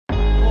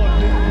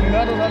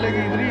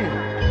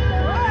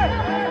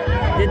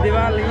ये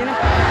दीवार नहीं है ना।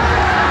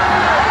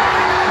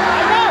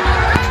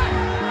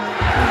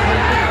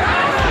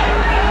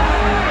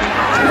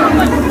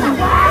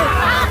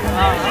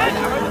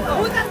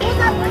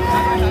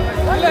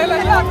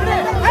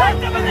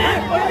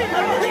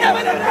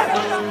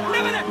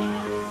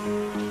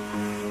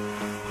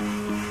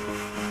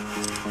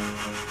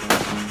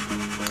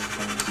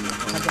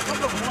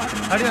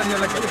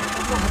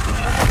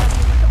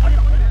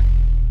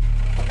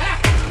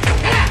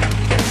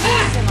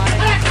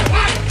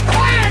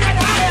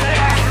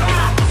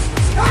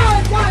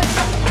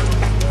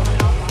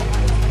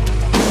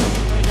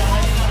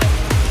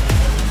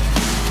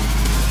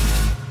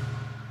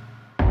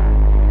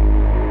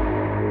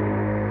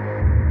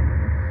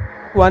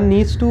 One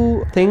needs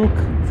to think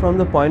from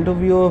the point of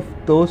view of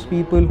those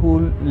people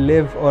who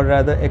live, or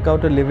rather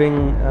encounter living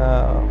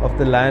of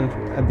the land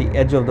at the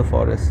edge of the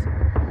forest.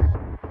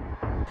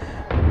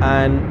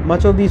 And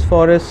much of these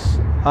forests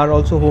are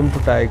also home to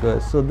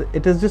tigers, so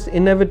it is just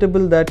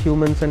inevitable that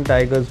humans and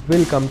tigers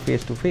will come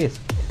face to face.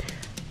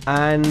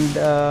 And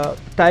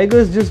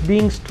tigers, just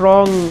being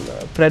strong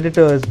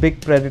predators,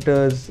 big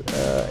predators,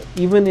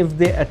 even if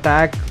they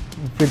attack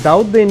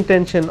without the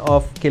intention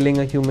of killing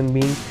a human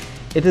being,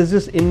 it is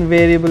just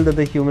invariable that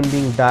the human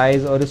being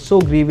dies or is so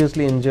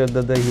grievously injured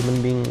that the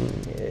human being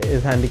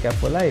is handicapped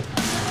for life.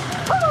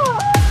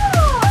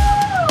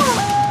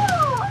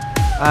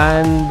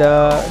 And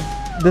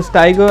this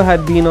tiger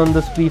had been on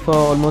the spree for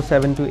almost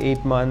 7 to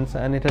 8 months,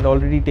 and it had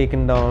already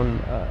taken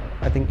down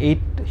I think 8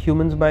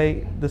 humans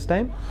by this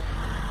time.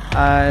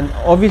 And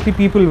obviously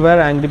people were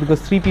angry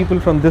because 3 people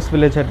from this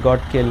village had got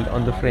killed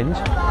on the fringe.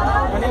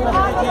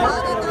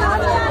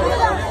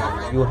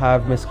 You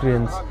have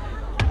miscreants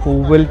who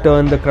will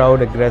turn the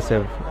crowd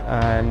aggressive,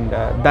 and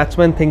that's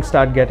when things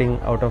start getting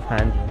out of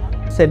hand.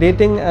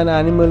 Sedating an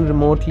animal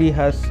remotely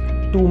has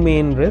 2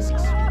 main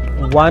risks.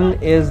 One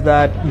is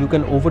that you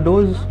can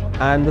overdose,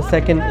 and the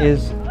second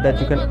is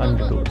that you can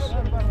underdose.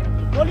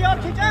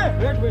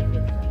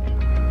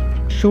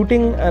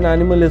 Shooting an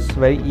animal is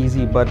very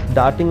easy, but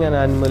darting an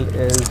animal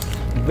is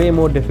way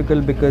more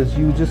difficult because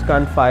you just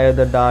can't fire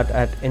the dart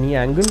at any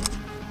angle.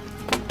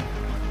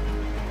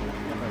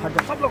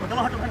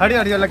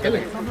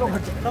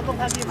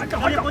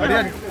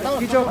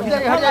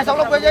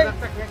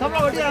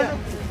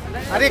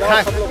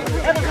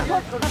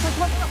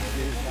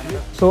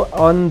 So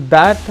on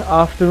that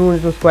afternoon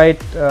it was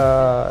quite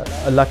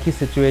a lucky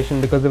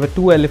situation because there were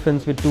 2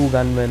 elephants with 2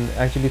 gunmen,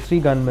 actually 3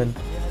 gunmen.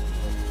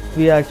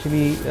 We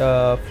actually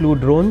flew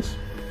drones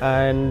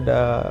and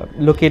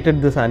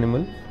located this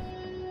animal.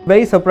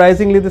 Very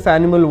surprisingly, this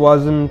animal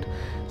wasn't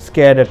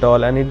scared at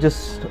all, and it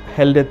just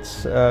held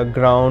its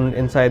ground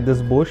inside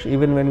this bush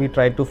even when we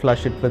tried to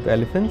flush it with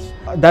elephants.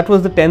 That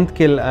was the 10th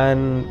kill,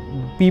 and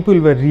people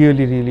were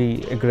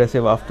really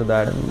aggressive after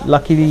that. And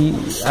luckily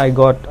I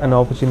got an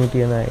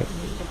opportunity and I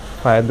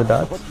fired the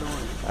darts,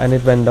 and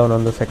it went down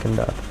on the second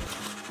dart.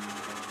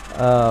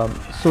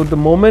 So the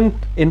moment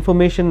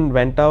information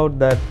went out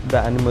that the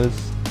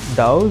animals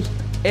doused,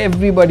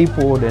 everybody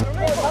poured in.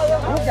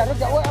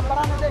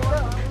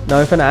 Now,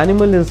 if an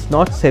animal is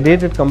not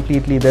sedated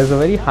completely, there's a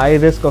very high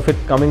risk of it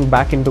coming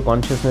back into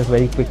consciousness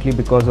very quickly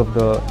because of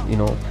the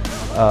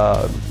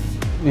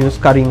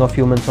scurrying of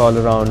humans all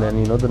around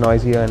and the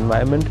noisier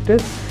environment it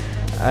is.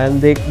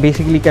 And they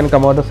basically can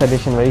come out of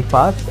sedation very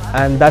fast,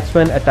 and that's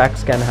when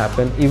attacks can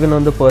happen, even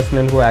on the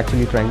personnel who are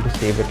actually trying to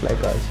save it,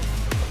 like us.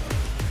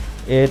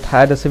 It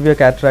had a severe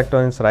cataract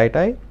on its right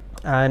eye,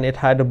 and it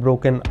had a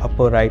broken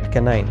upper right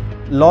canine.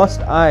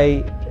 Lost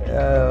eye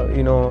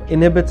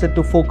inhibits it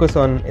to focus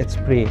on its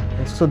prey.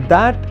 So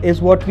that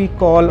is what we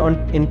call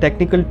in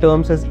technical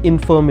terms as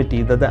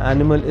infirmity, that the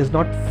animal is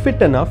not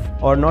fit enough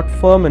or not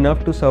firm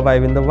enough to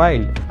survive in the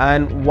wild.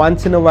 And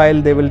once in a while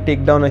they will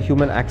take down a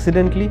human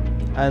accidentally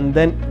and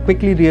then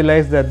quickly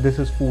realize that this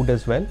is food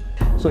as well.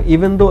 So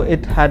even though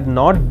it had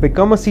not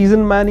become a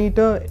seasoned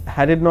man-eater,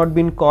 had it not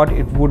been caught,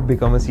 it would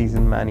become a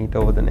seasoned man-eater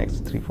over the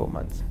next 3-4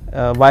 months.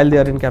 While they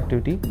are in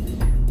captivity,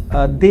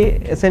 they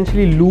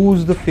essentially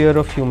lose the fear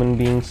of human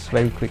beings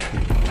very quickly.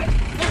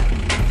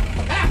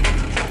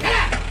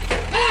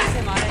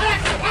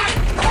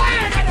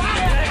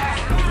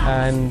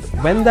 And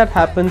when that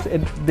happens,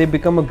 they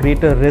become a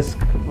greater risk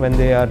when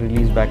they are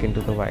released back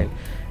into the wild.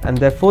 And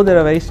therefore there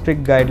are very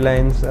strict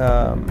guidelines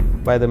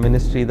by the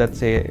ministry that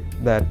say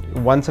that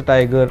once a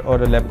tiger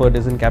or a leopard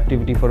is in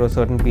captivity for a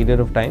certain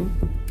period of time,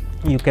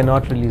 you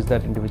cannot release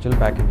that individual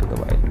back into the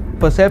wild.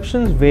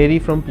 Perceptions vary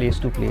from place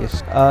to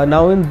place.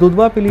 Now in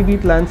Dudhwa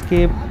Pilibhit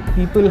landscape,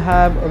 people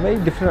have a very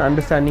different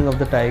understanding of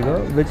the tiger,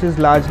 which is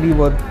largely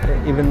what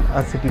even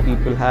us city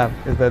people have,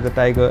 is that the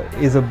tiger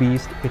is a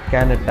beast, it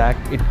can attack,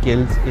 it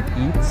kills, it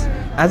eats.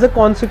 As a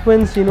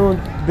consequence,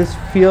 this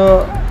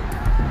fear,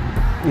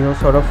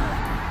 sort of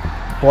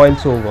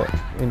boils over,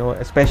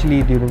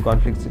 especially during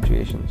conflict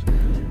situations.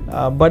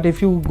 But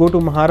if you go to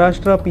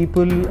Maharashtra,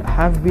 people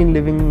have been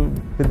living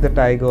with the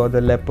tiger or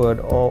the leopard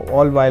or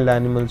all wild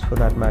animals for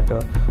that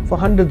matter for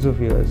hundreds of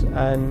years.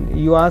 And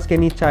you ask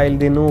any child,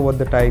 they know what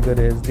the tiger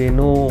is, they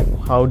know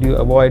how do you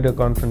avoid a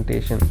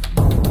confrontation.